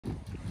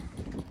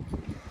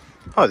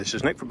Hi, this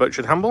is Nick from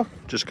Boatshed Hamble.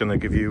 Just going to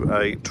give you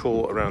a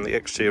tour around the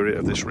exterior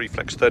of this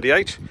Reflex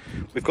 38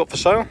 we've got for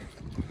sale.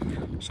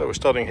 So we're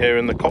starting here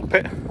in the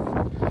cockpit.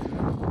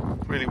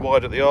 Really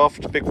wide at the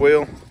aft, big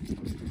wheel.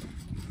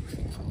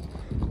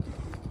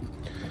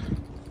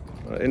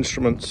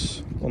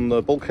 Instruments on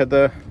the bulkhead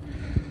there.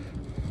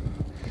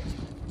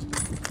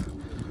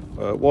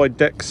 Wide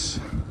decks.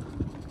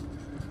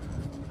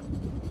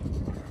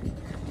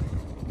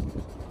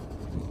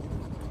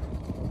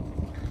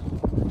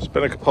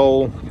 Spinnaker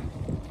pole.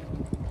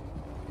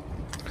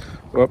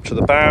 Go up to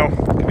the bow,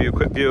 give you a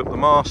quick view of the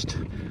mast.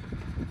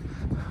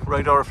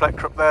 Radar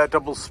reflector up there,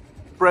 double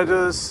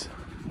spreaders,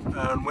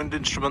 and wind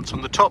instruments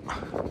on the top.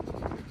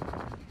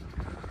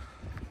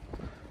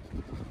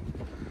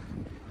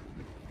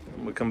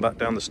 And we come back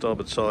down the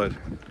starboard side.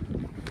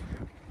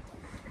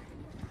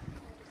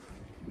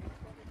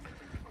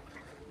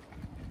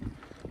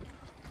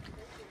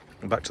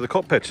 And back to the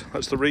cockpit.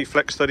 That's the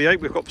Reflex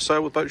 38 we've got for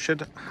sale with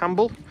Boatshed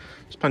Hamble.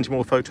 There's plenty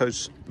more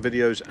photos,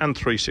 videos and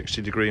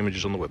 360-degree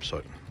images on the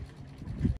website.